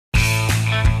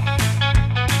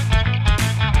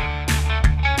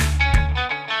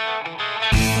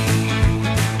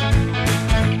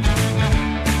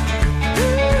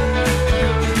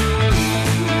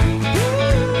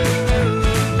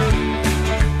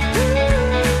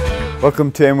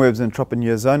Welcome to MWeb's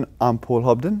Entrepreneur Zone. I'm Paul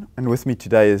Hobden, and with me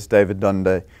today is David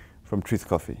Donday from Truth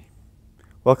Coffee.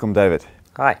 Welcome, David.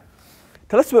 Hi.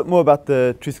 Tell us a bit more about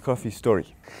the Truth Coffee story.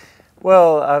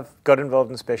 Well, I've got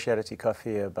involved in specialty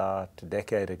coffee about a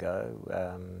decade ago.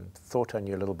 Thought I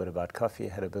knew a little bit about coffee,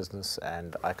 had a business,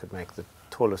 and I could make the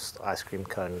tallest ice cream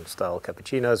cone style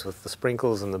cappuccinos with the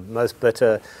sprinkles and the most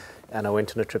bitter. And I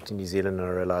went on a trip to New Zealand and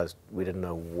I realized we didn't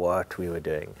know what we were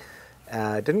doing.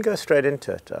 I didn't go straight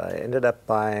into it. I ended up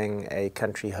buying a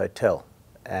country hotel.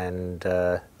 And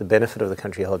the benefit of the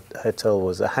country hotel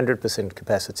was 100%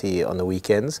 capacity on the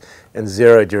weekends and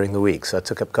 0 during the week. So I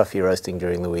took up coffee roasting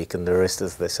during the week, and the rest,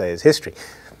 as they say, is history.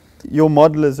 Your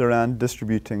model is around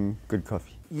distributing good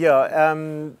coffee. Yeah,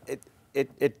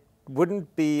 it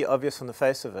wouldn't be obvious on the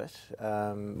face of it.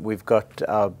 We've got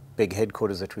our big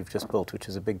headquarters that we've just built, which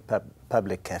is a big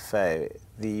public cafe.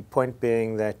 The point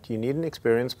being that you need an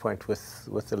experience point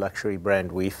with the luxury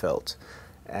brand, we felt.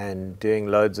 And doing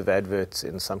loads of adverts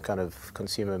in some kind of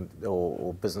consumer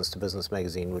or business-to-business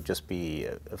magazine would just be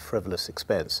a frivolous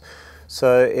expense.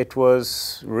 So it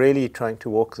was really trying to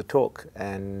walk the talk,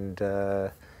 and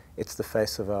it's the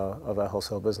face of our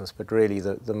wholesale business. But really,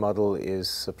 the model is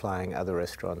supplying other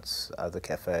restaurants, other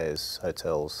cafes,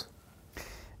 hotels.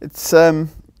 It's a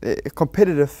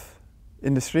competitive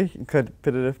industry,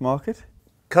 competitive market.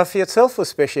 Coffee itself was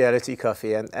specialty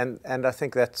coffee, and I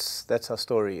think that's our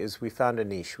story. Is we found a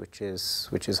niche which is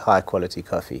high quality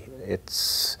coffee.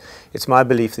 It's my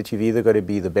belief that you've either got to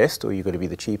be the best or you've got to be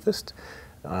the cheapest.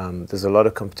 There's a lot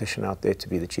of competition out there to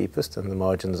be the cheapest, and the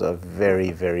margins are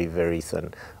very, very, very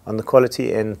thin. On the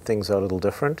quality end, things are a little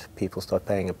different. People start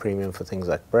paying a premium for things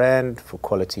like brand, for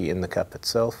quality in the cup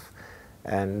itself,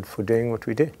 and for doing what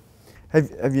we do.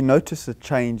 Have you noticed a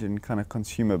change in kind of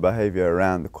consumer behavior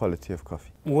around the quality of coffee?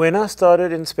 When I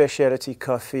started in specialty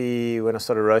coffee, when I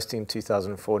started roasting in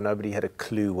 2004, nobody had a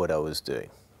clue what I was doing.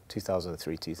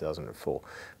 2003, 2004.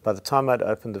 By the time I'd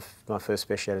opened my first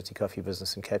specialty coffee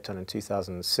business in Cape Town in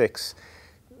 2006,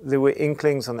 there were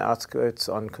inklings on the outskirts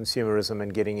on consumerism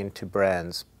and getting into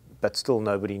brands, but still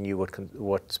nobody knew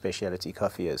what specialty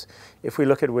coffee is. If we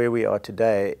look at where we are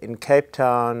today, in Cape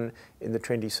Town, in the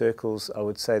trendy circles, I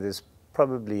would say there's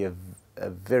probably a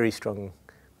very strong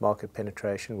market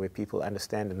penetration where people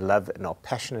understand and love and are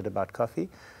passionate about coffee.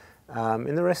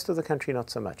 In the rest of the country, not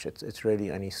so much. It's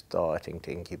really only starting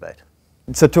to incubate.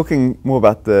 So talking more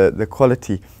about the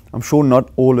quality, I'm sure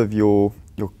not all of your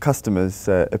customers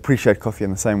appreciate coffee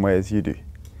in the same way as you do.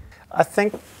 I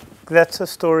think that's a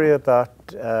story about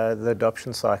the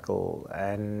adoption cycle,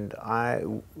 and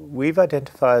we've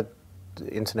identified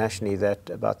internationally that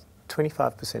about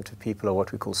 25% of people are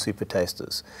what we call super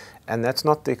tasters, and that's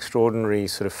not the extraordinary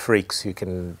sort of freaks who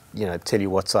can, tell you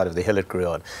what side of the hill it grew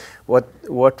on.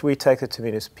 What we take it to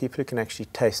mean is people who can actually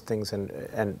taste things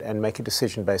and make a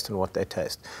decision based on what they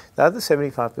taste. The other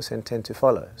 75% tend to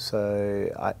follow.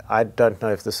 So I don't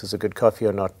know if this is a good coffee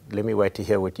or not. Let me wait to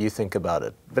hear what you think about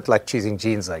it. A bit like choosing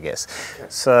jeans, I guess. Okay.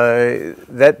 So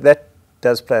that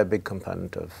does play a big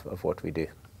component of what we do.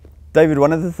 David,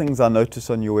 one of the things I notice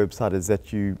on your website is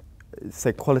that you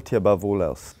say quality above all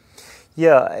else.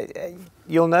 Yeah,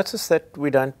 you'll notice that we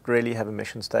don't really have a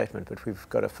mission statement, but we've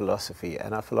got a philosophy,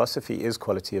 and our philosophy is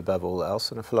quality above all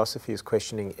else, and our philosophy is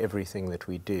questioning everything that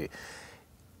we do.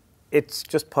 It's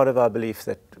just part of our belief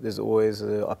that there's always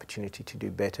an opportunity to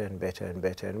do better and better and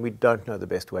better, and we don't know the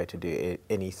best way to do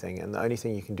anything, and the only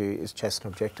thing you can do is chase an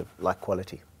objective like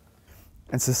quality.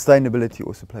 And sustainability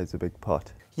also plays a big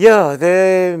part. Yeah,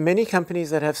 there are many companies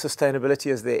that have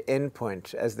sustainability as their end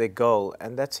point, as their goal,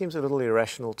 and that seems a little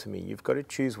irrational to me. You've got to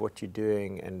choose what you're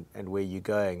doing and where you're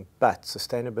going, but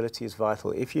sustainability is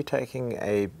vital. If you're taking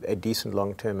a decent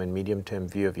long-term and medium-term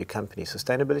view of your company,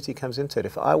 sustainability comes into it.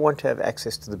 If I want to have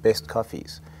access to the best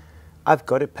coffees, I've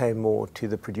got to pay more to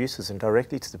the producers and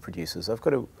directly to the producers. I've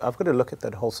got to look at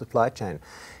that whole supply chain.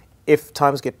 If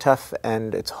times get tough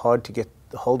and it's hard to get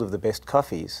hold of the best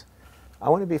coffees, I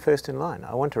want to be first in line.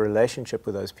 I want a relationship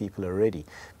with those people already.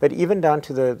 But even down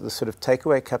to the sort of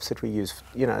takeaway cups that we use,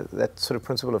 that sort of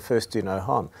principle of first do no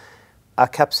harm. Our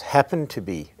cups happen to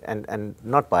be, and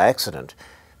not by accident,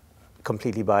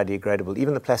 completely biodegradable.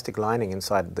 Even the plastic lining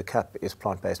inside the cup is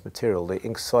plant-based material, the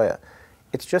ink soya.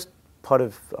 It's just part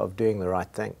of doing the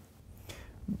right thing.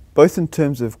 Both in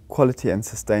terms of quality and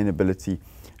sustainability,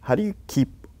 how do you keep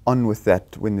on with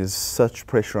that when there's such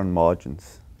pressure on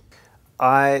margins?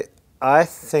 I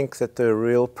think that the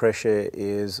real pressure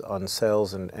is on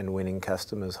sales and winning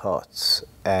customers' hearts,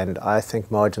 and I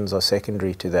think margins are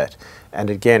secondary to that.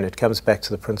 And again, it comes back to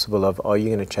the principle of, are you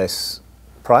going to chase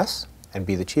price and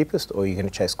be the cheapest, or you're going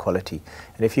to chase quality.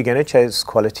 And if you're going to chase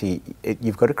quality,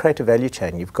 you've got to create a value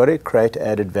chain. You've got to create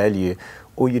added value,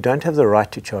 or you don't have the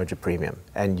right to charge a premium,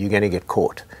 and you're going to get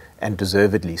caught, and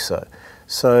deservedly so.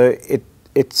 So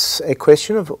it's a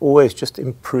question of always just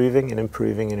improving and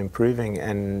improving and improving,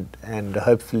 and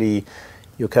hopefully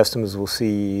your customers will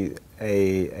see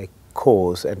a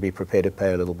cause and be prepared to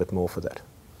pay a little bit more for that.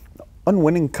 On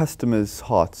winning customers'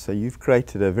 hearts, so you've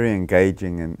created a very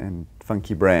engaging and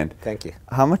funky brand. Thank you.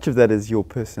 How much of that is your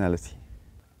personality?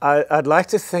 I'd like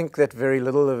to think that very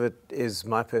little of it is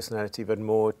my personality, but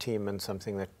more team and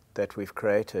something that we've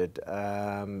created.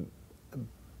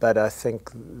 But I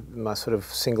think my sort of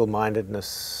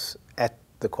single-mindedness at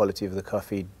the quality of the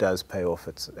coffee does pay off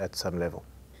at some level.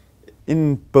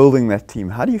 In building that team,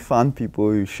 how do you find people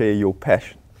who share your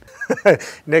passion?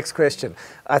 Next question.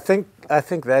 I think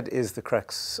that is the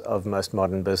crux of most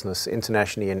modern business,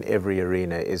 internationally in every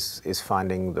arena, is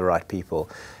finding the right people.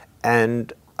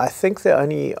 And I think the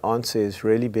only answer is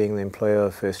really being the employer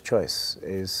of first choice,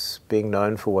 is being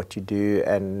known for what you do,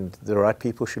 and the right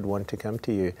people should want to come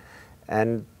to you.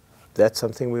 And that's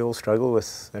something we all struggle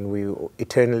with, and we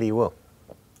eternally will.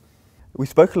 We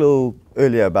spoke a little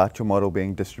earlier about your model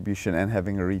being distribution and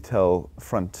having a retail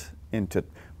front into it.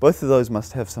 Both of those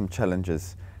must have some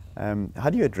challenges. How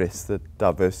do you address the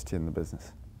diversity in the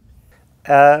business?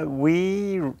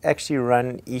 We actually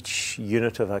run each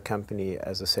unit of our company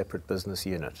as a separate business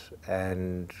unit,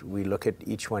 and we look at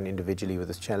each one individually with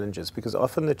its challenges, because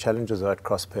often the challenges are at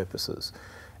cross purposes.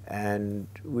 And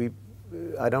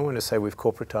I don't want to say we've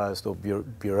corporatized or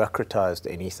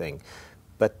bureaucratized anything,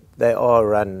 but they are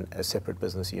run as separate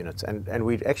business units, and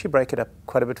we actually break it up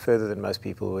quite a bit further than most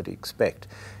people would expect.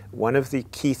 One of the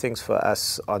key things for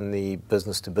us on the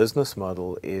business-to-business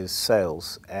model is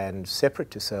sales, and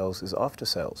separate to sales is after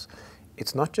sales.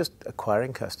 It's not just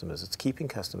acquiring customers, it's keeping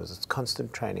customers, it's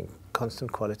constant training,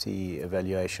 constant quality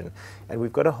evaluation, and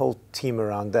we've got a whole team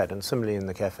around that. And similarly in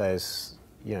the cafes,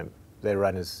 they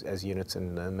run as units,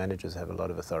 and the managers have a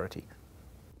lot of authority.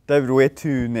 David, where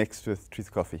to next with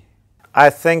Truth Coffee? I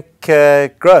think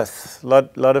growth,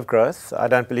 lot of growth. I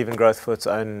don't believe in growth for its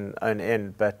own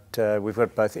end, but we've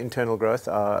got both internal growth,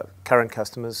 our current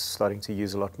customers starting to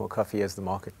use a lot more coffee as the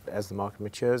market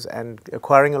matures, and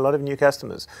acquiring a lot of new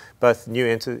customers, both new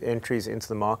entries into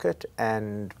the market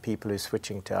and people who are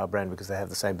switching to our brand because they have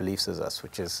the same beliefs as us,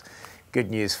 which is good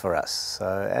news for us.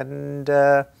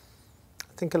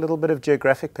 I think a little bit of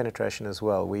geographic penetration as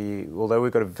well. Although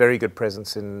we've got a very good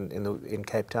presence in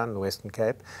Cape Town, in the Western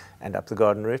Cape, and up the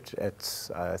Garden Route,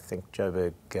 it's, I think,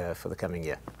 Joburg for the coming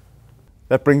year.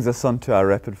 That brings us on to our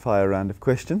rapid fire round of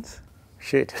questions.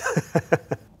 Shoot.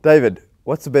 David,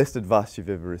 what's the best advice you've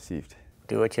ever received?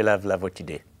 Do what you love what you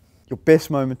do. Your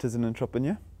best moment as an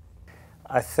entrepreneur?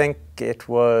 I think it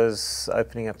was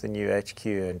opening up the new HQ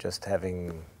and just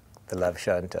having the love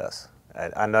shown to us.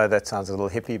 I know that sounds a little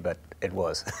hippie, but it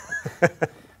was.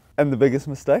 And the biggest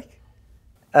mistake?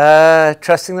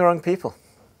 Trusting the wrong people.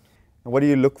 And what do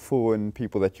you look for in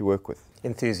people that you work with?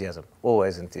 Enthusiasm,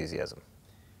 always enthusiasm.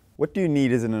 What do you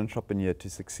need as an entrepreneur to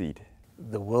succeed?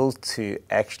 The will to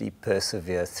actually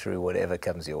persevere through whatever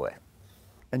comes your way.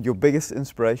 And your biggest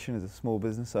inspiration as a small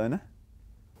business owner?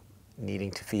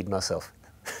 Needing to feed myself.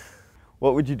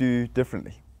 What would you do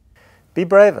differently? Be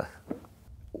braver.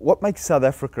 What makes South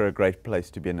Africa a great place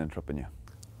to be an entrepreneur?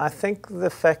 I think the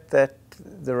fact that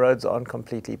the roads aren't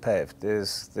completely paved.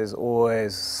 There's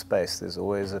always space. There's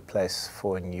always a place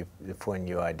for a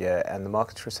new idea, and the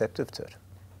market's receptive to it.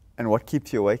 And what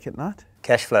keeps you awake at night?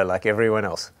 Cash flow, like everyone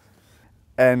else.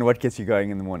 And what gets you going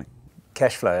in the morning?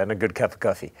 Cash flow and a good cup of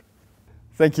coffee.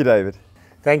 Thank you, David.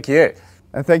 Thank you.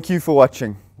 And thank you for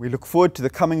watching. We look forward to the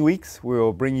coming weeks. We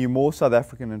will bring you more South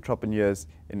African entrepreneurs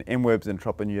in MWeb's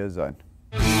Entrepreneur Zone.